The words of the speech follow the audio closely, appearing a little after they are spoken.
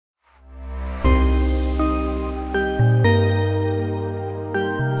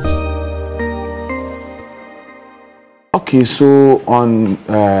Okay, so on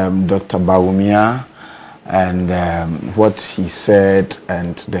Dr. Bawumia and what he said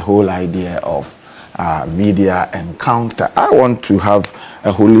and the whole idea of media encounter, I want to have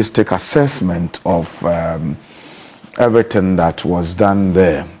a holistic assessment of everything that was done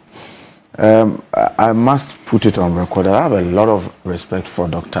there. I must put it on record. I have a lot of respect for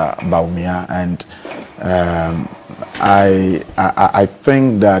Dr. Bawumia, and I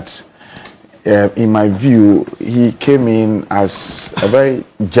think that in my view, he came in as a very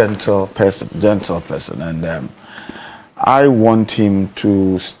gentle person, and I want him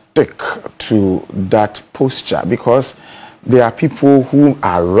to stick to that posture, because there are people who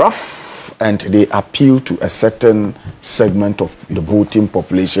are rough and they appeal to a certain segment of the voting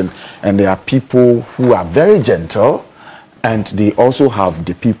population, and there are people who are very gentle and they also have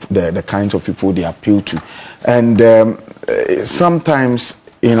the kinds of people they appeal to. And sometimes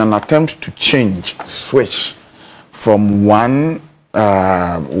in an attempt to switch from one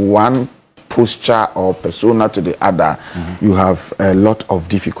posture or persona to the other, you have a lot of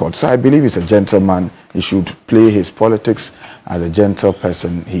difficulty. So I believe he's a gentleman. He should play his politics as a gentle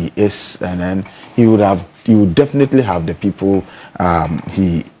person he is, and then he would definitely have the people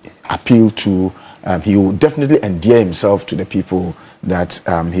he appealed to. He will definitely endear himself to the people that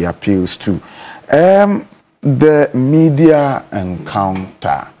he appeals to. The media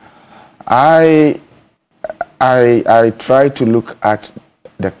encounter, I try to look at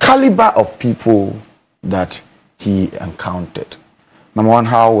the caliber of people that he encountered. Number one,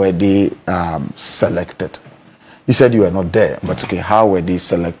 how were they selected? You said you were not there, but okay, how were they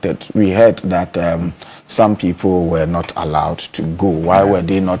selected? We heard that some people were not allowed to go. Why were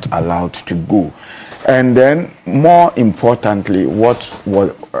they not allowed to go? And then, more importantly, what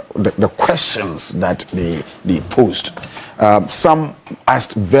were the questions that they posed? Some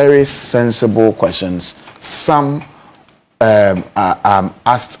asked very sensible questions. Some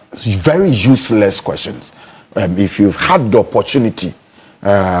asked very useless questions. If you've had the opportunity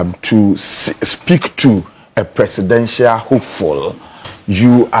to speak to a presidential hopeful,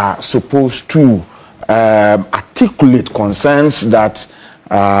 you are supposed to articulate concerns that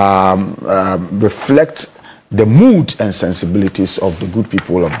reflect the mood and sensibilities of the good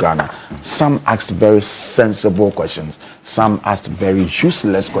people of Ghana. Some asked very sensible questions. Some asked very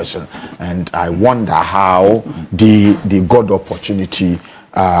useless questions. And I wonder how they got the opportunity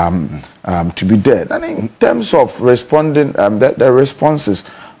to be there. And in terms of responding, the responses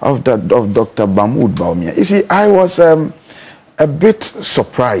of Dr. Bawumia, you see, I was a bit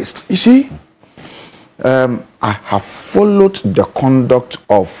surprised. You see, I have followed the conduct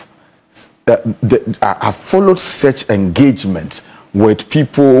of I have followed such engagement with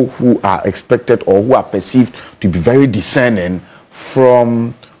people who are expected or who are perceived to be very discerning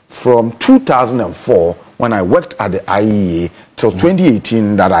from 2004, when I worked at the IEA, till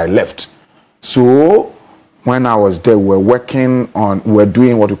 2018 that I left. So when I was there, we're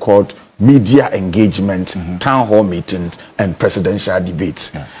doing what we called media engagement, town hall meetings, and presidential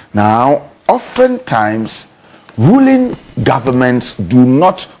debates. Now, oftentimes, ruling governments do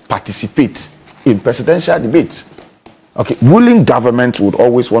not participate in presidential debates. Okay, ruling governments would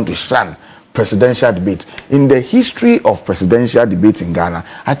always want to shun presidential debates. In the history of presidential debates in Ghana,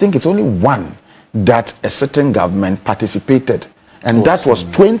 I think it's only one that a certain government participated, and that was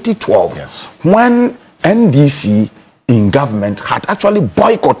 2012, when NDC in government had actually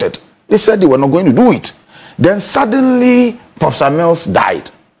boycotted. They said they were not going to do it. Then suddenly, Prof. Mills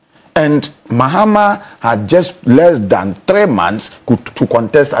died. And Mahama had just less than 3 months to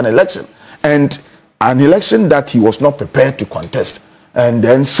contest an election. And an election that he was not prepared to contest. And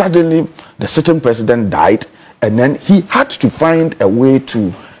then suddenly, the sitting president died. And then he had to find a way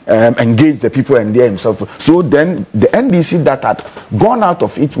to engage the people and there himself. So then the NDC that had gone out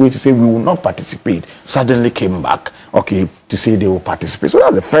of its way to say we will not participate suddenly came back, okay, to say they will participate. So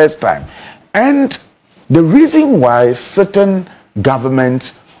that's the first time. And the reason why certain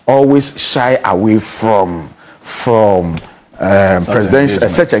governments always shy away from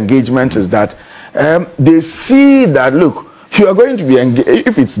such engagement is that they see that, look, you are going to be engaged.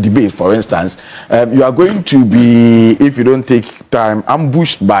 If it's debate, for instance, you are going to be, if you don't take time,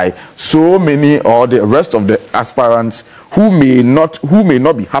 ambushed by so many or the rest of the aspirants who may not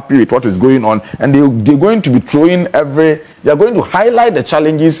be happy with what is going on, and they're going to be throwing they are going to highlight the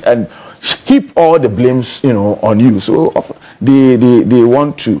challenges and keep all the blames, on you. So they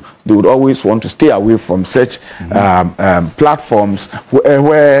would always want to stay away from such platforms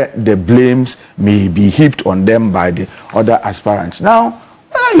where the blames may be heaped on them by the other aspirants. Now,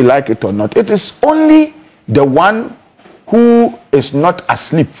 whether you like it or not, it is only the one who is not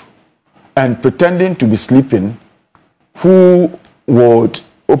asleep and pretending to be sleeping who would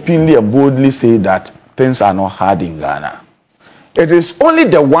openly and boldly say that things are not hard in Ghana. It is only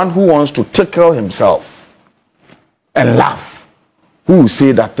the one who wants to tickle himself and laugh who will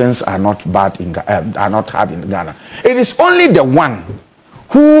say that things are not bad in are not hard in Ghana. It is only the one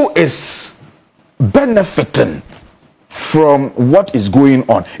who is benefiting from what is going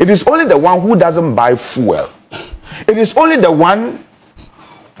on. It is only the one who doesn't buy fuel. It is only the one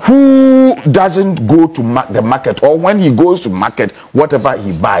who doesn't go to the market, or when he goes to market, whatever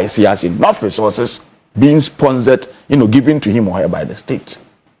he buys, he has enough resources being sponsored, given to him or her by the state.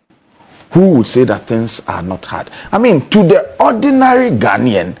 Who would say that things are not hard? I mean, to the ordinary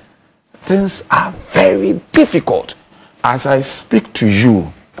Ghanaian, things are very difficult. As I speak to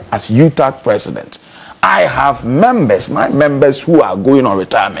you as UTAC president, I have members, my members who are going on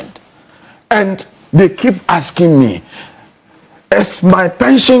retirement, and they keep asking me, is my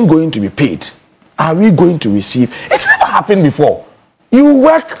pension going to be paid? Are we going to receive? It's never happened before. You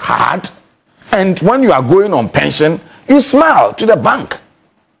work hard, and when you are going on pension, you smile to the bank.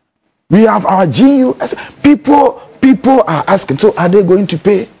 We have our GU. People are asking, so are they going to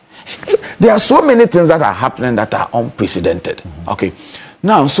pay? There are so many things that are happening that are unprecedented. Okay.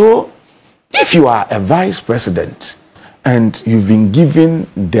 Now, so if you are a vice president and you've been given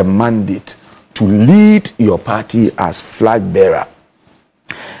the mandate to lead your party as flag bearer,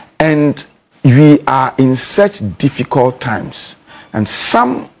 and we are in such difficult times, and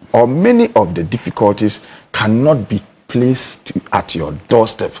some or many of the difficulties cannot be placed at your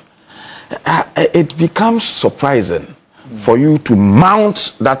doorstep, it becomes surprising for you to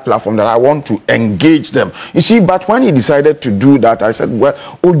mount that platform that I want to engage them. You see, but when he decided to do that, I said, well,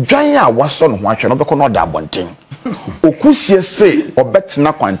 Ojaya was on one channel, but not that one thing. Okusie say, or bet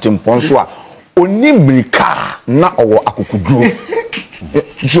na quantum ponsua, Onibrika na or akukudru.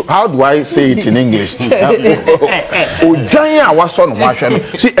 So how do I say it in English? Ojaya was on one channel.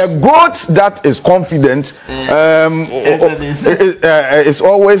 See, a goat that is confident is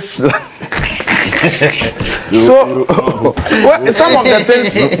always. So, well, some of the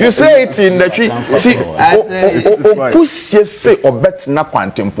things you say it in the tree. See, Okusi say obet na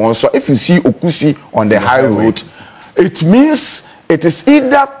kwantimpon. So, if you see Okusi on the high road, it means it is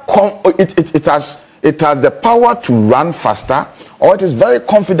either it has the power to run faster, or it is very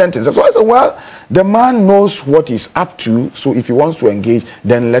confident. So I said, well, the man knows what he's up to. So if he wants to engage,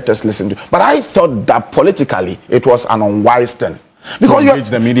 then let us listen to. But I thought that politically it was an unwise thing. Because you engage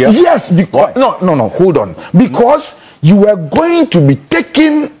the media? Yes, because no, hold on. Because you were going to be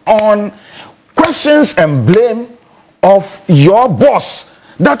taking on questions and blame of your boss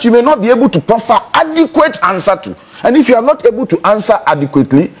that you may not be able to proffer adequate answer to. And if you are not able to answer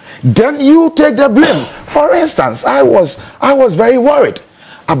adequately, then you take the blame. For instance, I was very worried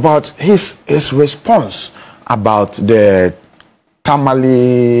about his response about the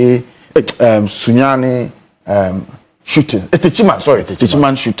Tamale Sunyani shooting,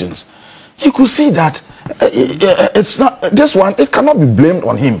 Techiman shootings. You could see that it's not this one. It cannot be blamed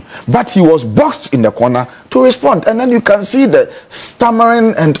on him, but he was boxed in the corner to respond, and then you can see the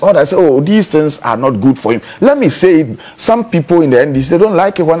stammering and others say, "Oh, these things are not good for him." Let me say it. Some people in the NDC, they don't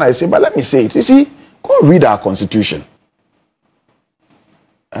like it when I say, but let me say it. You see, go read our constitution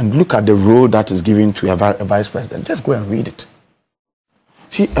and look at the role that is given to a vice president. Just go and read it.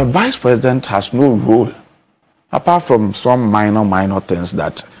 See, a vice president has no role apart from some minor things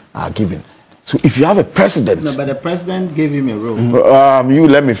that are given. So if you have a president, no, but the president gave him a role.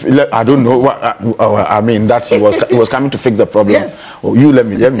 I don't know what. I mean that he was coming to fix the problem. Yes. Oh, let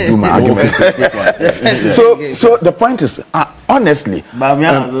me do my argument. So the point is, honestly,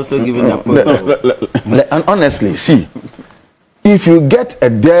 Bawumia has also given the point. And honestly, see, if you get a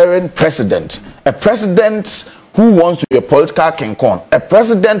daring president, a president who wants to be a political king kong, a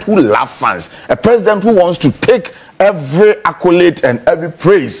president who loves fans, a president who wants to take every accolade and every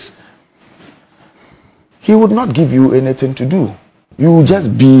praise, he would not give you anything to do. You will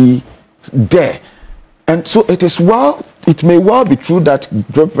just be there. And so it may well be true that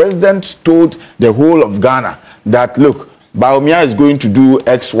the president told the whole of Ghana that, look, Bawumia is going to do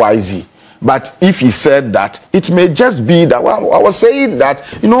X, Y, Z. But if he said that, it may just be that, well, I was saying that,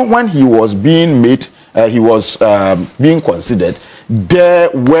 when he was being made, he was being considered,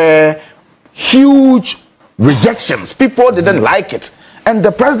 there were huge rejections. People didn't like it. And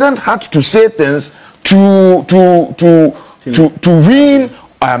the president had to say things to win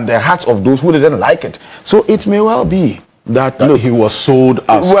the hearts of those who didn't like it. So it may well be that look, he was sold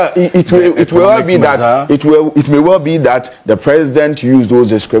as well. It may well be that the president used those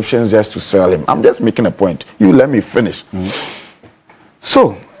descriptions just to sell him. I'm just making a point. You let me finish.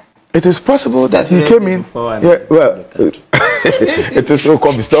 So It is possible that he came in. Yeah, well, it is so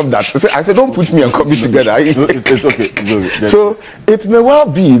common. Stop that. I said, don't put me and Kobe together. It's okay. So it may well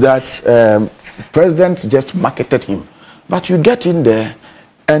be that President just marketed him, but you get in there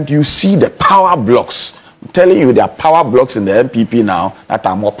and you see the power blocks. I'm telling you, there are power blocks in the MPP now that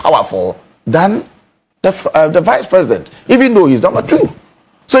are more powerful than the vice president, even though he's number 2.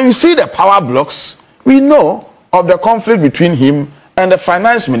 So you see the power blocks. We know of the conflict between him and the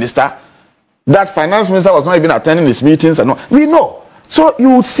finance minister. That finance minister was not even attending his meetings and all. We know. So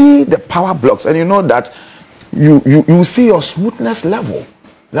you see the power blocks, and you know that you see your smoothness level.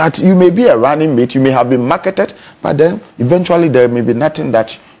 That you may be a running mate, you may have been marketed, but then eventually there may be nothing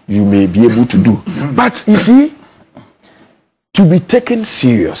that you may be able to do. But you see, to be taken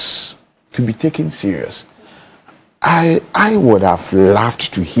serious, I would have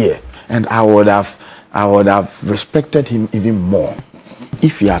laughed to hear, and I would have respected him even more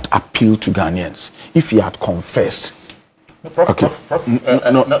if he had appealed to Ghanaians, if he had confessed. Prof, okay. Prof,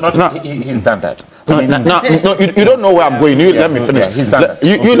 he's done that. No, you don't know where I'm going. Let me finish. Yeah, he's done that.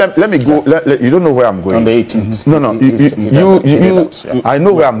 Let me go. You don't know where I'm going. On the 18th. No. I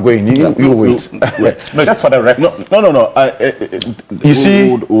know where I'm going. You wait. No, just for the record. No. You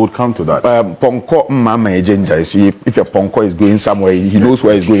see, we'll come to that. Ponko Mama Agenda. You see, if your Ponko is going somewhere, he knows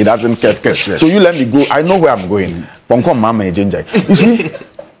where he's going. He doesn't care. Yes. So you let me go. I know where I'm going. Ponko Mama Agenda. You see,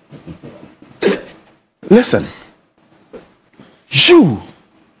 listen.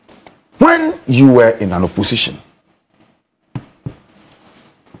 When you were in an opposition,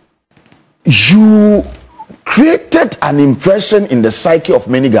 you created an impression in the psyche of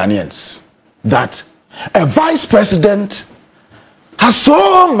many Ghanaians that a vice president has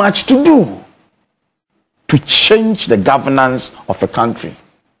so much to do to change the governance of a country.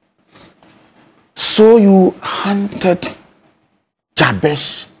 So you hunted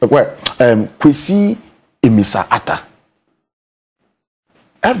Kwesi Emisah-Attah.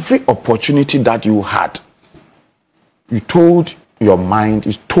 Every opportunity that you had, you told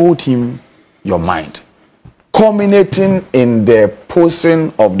him your mind, culminating in the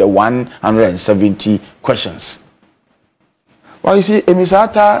posing of the 170 questions. Well, you see,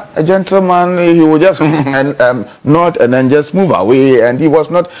 Emisah-Attah, a gentleman, he would just nod and then just move away, and he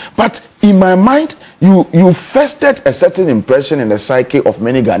was not. But in my mind, you festered a certain impression in the psyche of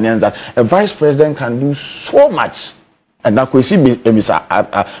many Ghanaians that a vice president can do so much. And now Kwesi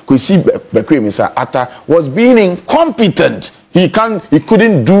Emisah-Attah was being incompetent. He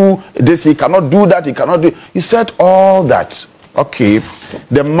couldn't do this, he cannot do that, he cannot do. He said all that. Okay,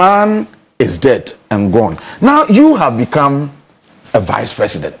 the man is dead and gone. Now you have become a vice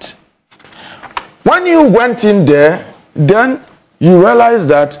president. When you went in there, then you realized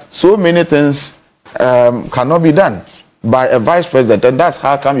that so many things cannot be done by a vice president, and that's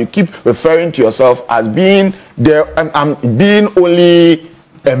how come you keep referring to yourself as being there and being only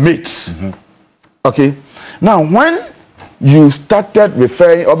a mate. Okay, now when you started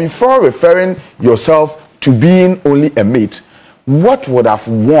referring, or before referring yourself to being only a mate, what would have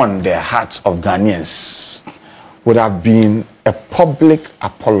won the hearts of Ghanaians would have been a public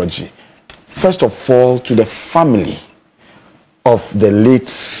apology, first of all to the family of the late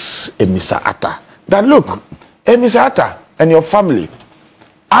Emisah-Attah, that look, Emisah-Attah and your family,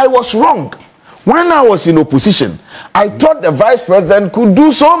 I was wrong. When I was in opposition, I thought the vice president could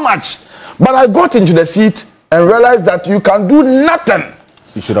do so much, but I got into the seat and realized that you can do nothing.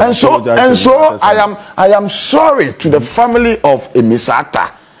 You should have and so I am sorry to the family of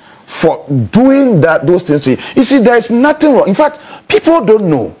Emisah-Attah for doing those things to you. You see, there is nothing wrong. In fact, people don't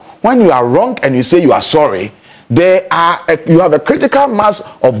know when you are wrong and you say you are sorry. You have a critical mass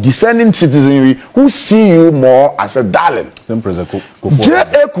of discerning citizenry who see you more as a darling.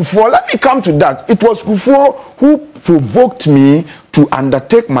 J.A. Kufuor, let me come to that. It was Kufuor who provoked me to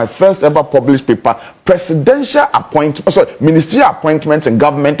undertake my first ever published paper, presidential appointment, ministerial appointments and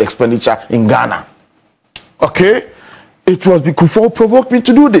government expenditure in Ghana. Okay? It was Kufuor who provoked me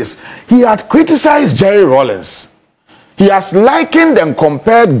to do this. He had criticized Jerry Rawlings. He has likened and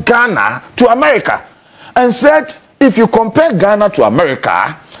compared Ghana to America, and said, if you compare Ghana to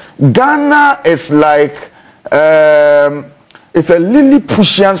America, Ghana is like, it's a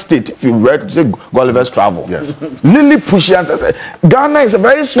Lilliputian state. If you read Gulliver's Travel. Yes. Lilliputian state. Ghana is a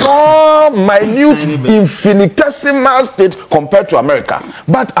very small, minute, infinitesimal state compared to America.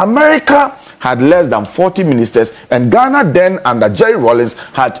 But America had less than 40 ministers, and Ghana then, under Jerry Rawlings,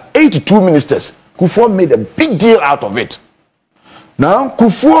 had 82 ministers. Kufuor made a big deal out of it. Now,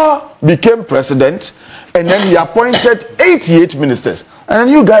 Kufuor became president, and then he appointed 88 ministers. And then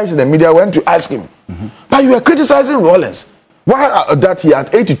you guys in the media went to ask him, but you were criticizing Rawlings. Why that he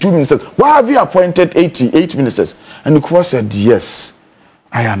had 82 ministers? Why have you appointed 88 ministers? And Nkrumah said, yes,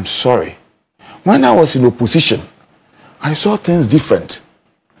 I am sorry. When I was in opposition, I saw things different.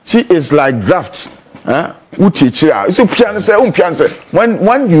 See, it's like draft. Otchere.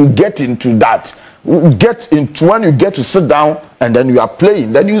 When you get into that, when you get to sit down and then you are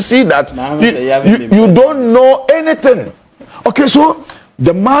playing, then you see that you don't know anything. Okay, so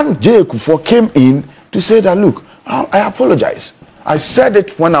the man J. Kufuor came in to say that, look, I apologize. I said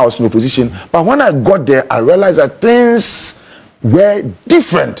it when I was in opposition, but when I got there, I realized that things were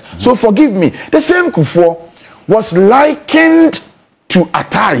different. So forgive me. The same Kufuor was likened to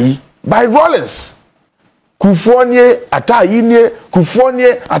Atai by Rawlings. Kufuor Atai,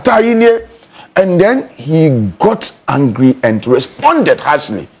 and then he got angry and responded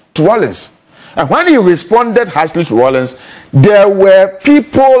harshly to Rawlings. And when he responded harshly to Rawlings, there were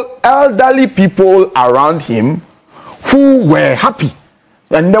people, elderly people around him who were happy.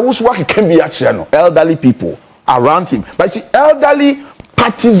 And there was what can be actually elderly people around him. But see, elderly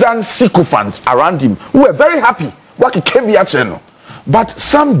partisan sycophants around him who were very happy. What can be actually. But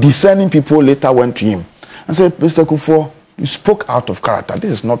some discerning people later went to him and said, Mr. Kufuor, you spoke out of character.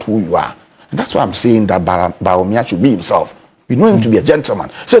 This is not who you are. And that's why I'm saying that Bawumia should be himself. You know him to be a gentleman.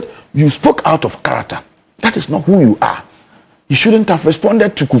 He said, you spoke out of character. That is not who you are. You shouldn't have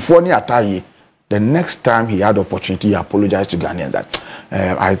responded to Kufuor Atai. The next time he had opportunity, he apologized to Ghanaians that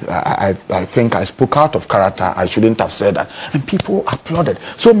I think I spoke out of character. I shouldn't have said that. And people applauded.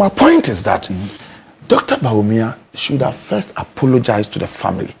 So my point is that Dr. Bawumia should have first apologized to the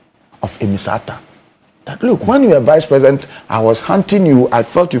family of Emisata. That, look, when you were vice president, I was hunting you. I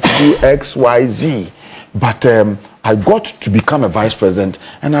thought you could do X, Y, Z. But I got to become a vice president,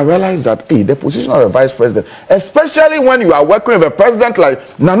 and I realized that, hey, the position of a vice president, especially when you are working with a president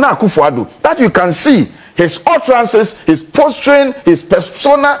like Nana Akufo-Addo, that you can see his utterances, his posturing, his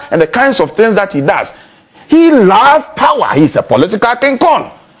persona, and the kinds of things that he does. He loves power. He's a political King Kong.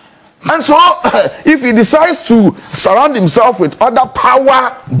 And so, if he decides to surround himself with other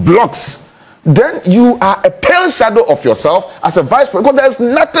power blocks, then you are a pale shadow of yourself as a vice president, because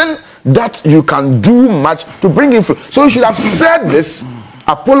there's nothing that you can do much to bring him through. So you should have said this,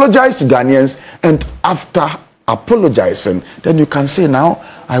 apologize to Ghanaians, and after apologizing, then you can say, now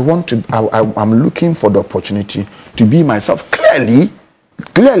I'm looking for the opportunity to be myself. Clearly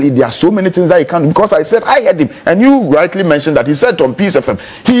there are so many things that he can do, because I said I heard him, and you rightly mentioned that he said on Peace FM,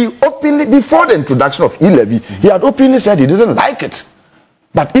 he openly, before the introduction of E-Levy, he had openly said he didn't like it.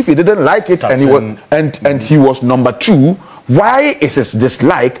 But if he didn't like it and he was number two, why is his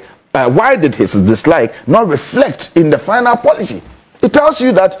dislike? Why did his dislike not reflect in the final policy? It tells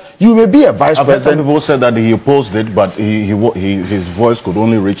you that you may be a vice president. Some people said that he opposed it, but his voice could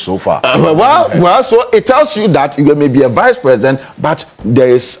only reach so far. Well, so it tells you that you may be a vice president, but there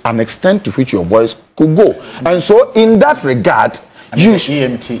is an extent to which your voice could go. And so, in that regard, the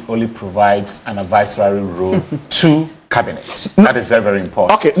EMT only provides an advisory role to cabinet. That is very, very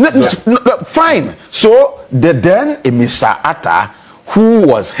important. Okay, fine. So then Mr. Atta, who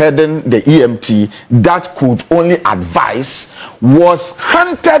was heading the EMT that could only advise, was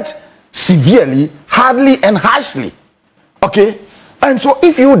hunted severely, hardly, and harshly. Okay? And so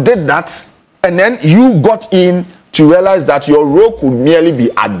if you did that, and then you got in to realize that your role could merely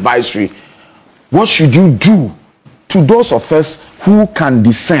be advisory, what should you do to those of us who can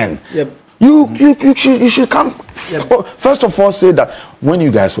discern? Yep. You should come. Yep. First of all, say that when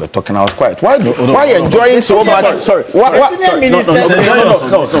you guys were talking, I was quiet. Why enjoying so much? Sorry. You are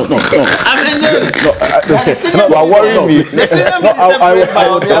worrying me.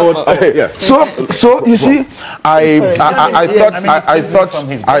 So you see, I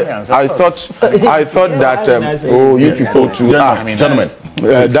thought that oh, you people too, gentlemen.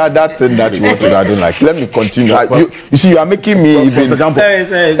 That thing that you want to do, I don't like. Let me continue. You see, you are making me even.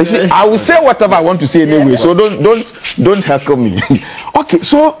 Sorry. I will say whatever I want to say anyway. So don't heckle me. Okay,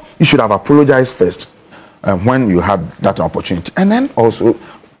 so you should have apologized first when you had that opportunity, and then also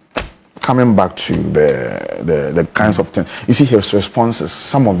coming back to the kinds of things. You see his responses.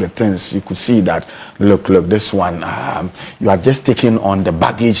 Some of the things you could see that look, this one you are just taking on the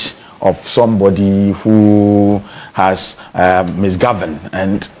baggage of somebody who has misgoverned,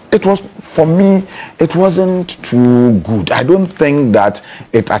 and it was, for me, it wasn't too good. I don't think that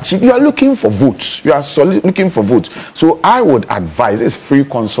it achieved. You are looking for votes. You are looking for votes. So I would advise, it's free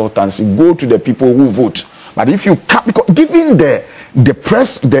consultancy, go to the people who vote. But if you can't, because given the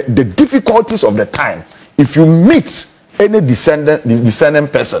difficulties of the time, if you meet any discerning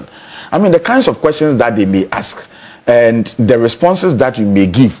person, I mean, the kinds of questions that they may ask and the responses that you may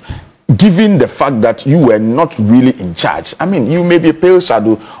give, given the fact that you were not really in charge. I mean, you may be a pale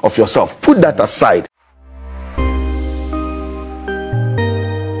shadow of yourself. Put that aside.